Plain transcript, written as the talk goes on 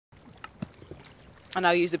And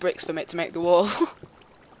I'll use the bricks from it to make the wall.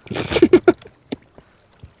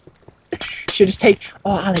 Should just take.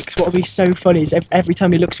 Oh, Alex, what would be so funny is every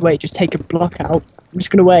time he looks away, just take a block out. I'm just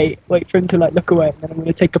gonna wait for him to like look away, and then I'm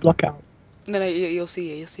gonna take a block out. No, you'll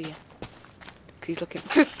see you. Because he's looking.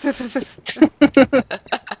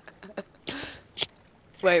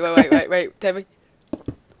 Wait, Toby.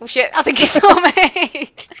 Oh shit! I think he saw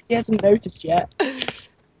me. He hasn't noticed yet.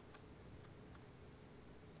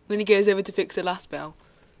 When he goes over to fix the last bell.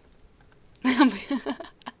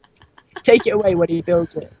 Take it away when he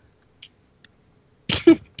builds it.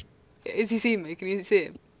 Is he seeing me? Can you see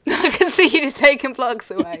him? I can see you just taking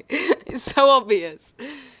blocks away. It's so obvious.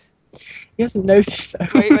 He hasn't noticed though.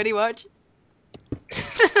 Wait, ready, watch.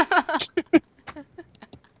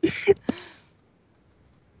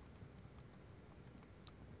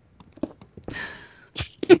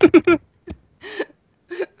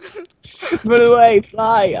 Run away,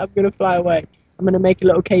 fly! I'm gonna fly away. I'm gonna make a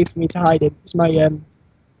little cave for me to hide in. It's my I noob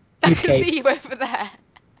can cave. see you over there.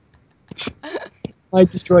 It's my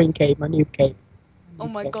destroying cave, my noob cave. Oh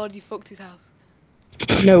my god, you fucked his house.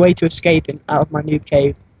 There's no way to escape out of my noob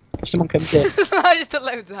cave. If someone comes in, I just took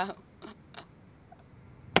loads out.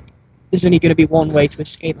 there's only gonna be one way to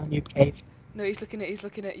escape my noob cave. No, he's looking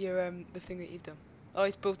at your the thing that you've done. Oh,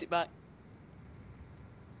 he's built it back.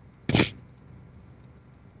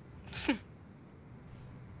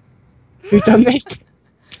 Who's done this?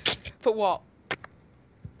 But what?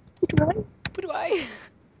 Right. Put away.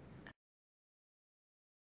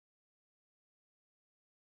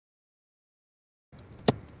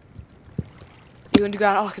 You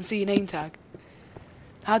underground? Oh, I can see your name tag.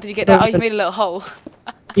 How did you get that? Oh, you made a little hole.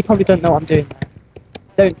 You probably don't know what I'm doing there.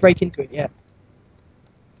 Don't break into it yet.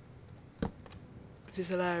 This is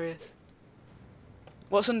hilarious.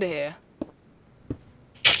 What's under here?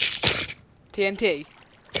 TNT?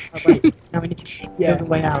 Oh, wait. Now we need to build a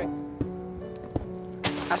way out.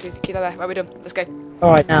 Actually, keep that there. Right, we're done. Let's go.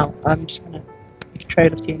 Alright, now I'm just gonna make a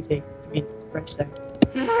trail of TNT. I mean, redstone.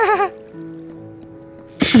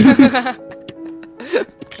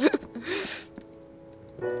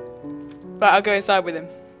 Right, I'll go inside with him.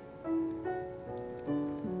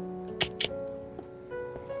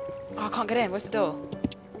 Oh, I can't get in. Where's the door?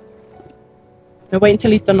 No, wait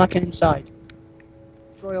until he's done like an inside.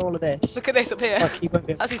 Destroy all of this. Look at this up here. Like he won't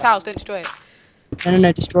be able That's to his find house. Don't destroy it. it.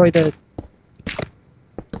 No, destroy the...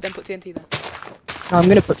 Then put TNT there. No, I'm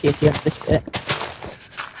gonna put TNT on this bit.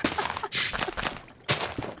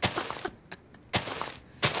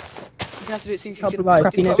 You're gonna have to do it soon. Compromise.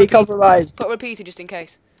 Be compromised. Put a repeater just in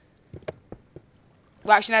case.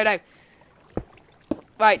 Well, actually, no.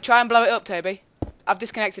 Right, try and blow it up, Toby. I've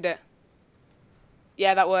disconnected it.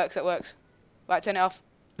 Yeah, that works. Right, turn it off.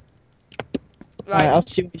 Right, I'll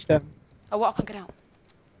see what he's done. Oh, what? I can't get out.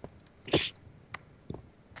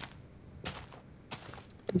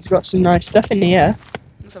 He's got some nice stuff in here.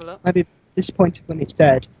 Let's have a look. I'll be disappointed when it's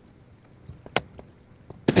dead.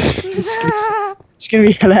 It's gonna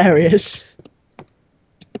be hilarious.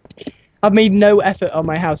 I've made no effort on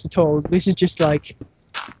my house at all. This is just like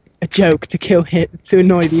a joke to kill him, to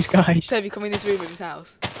annoy these guys. Toby, come in this room of his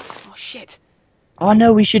house. Oh, shit. Oh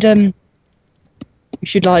no, we should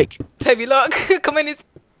like... Toby, look. Come in his...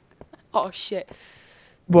 Oh, shit.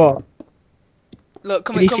 What? Look,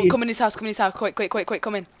 come in his house, quick,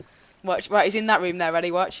 come in. Watch, right, he's in that room there,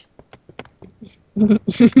 ready, watch.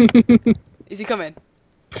 Is he coming?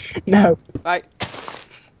 No. Right.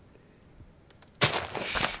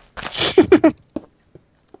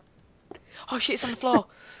 Oh shit, it's on the floor.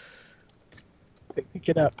 Pick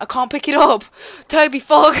it up. I can't pick it up. Toby,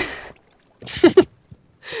 fuck.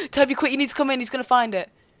 Toby, quick, you need to come in, he's gonna find it.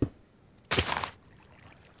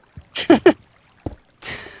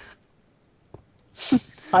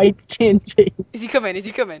 Hide TNT. Is he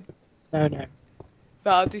coming? No. Right,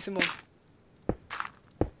 I'll do some more.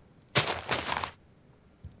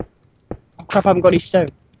 Oh crap, I haven't got any stone.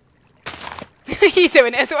 You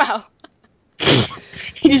doing it as well?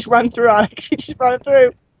 He just ran through, Alex. He just ran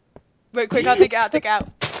through. Wait, quick, I'll take it out. Quick, get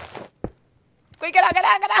out. Quick,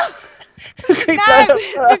 No! blow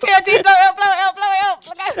The TNT, blow it up.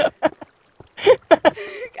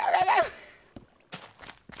 Go.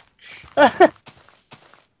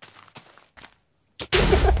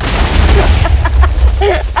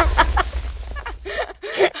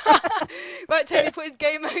 Right, Tony, put his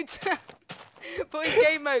game mode. Put his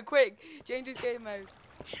game mode, quick. Change his game mode.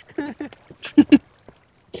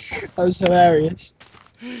 That was hilarious.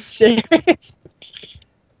 Serious?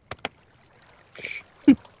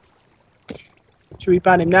 Should we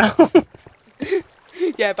ban him now?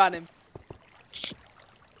 Yeah, ban him.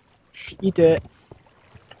 You do it.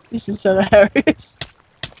 This is hilarious.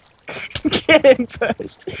 Kill him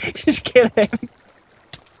first. Just kill him.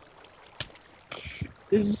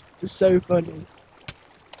 This is just so funny.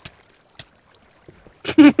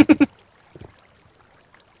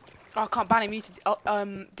 Oh, I can't ban him. You need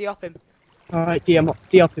to de-op him. Alright,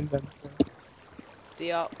 de-op him then.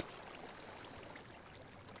 De-op.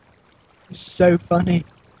 This is so funny.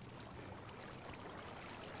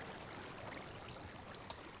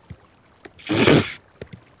 This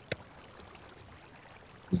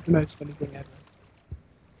is the most funny thing ever.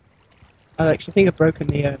 Alex, I think I've broken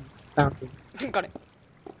the fountain. Got it.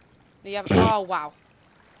 You have, oh, wow.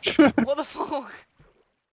 What the fuck?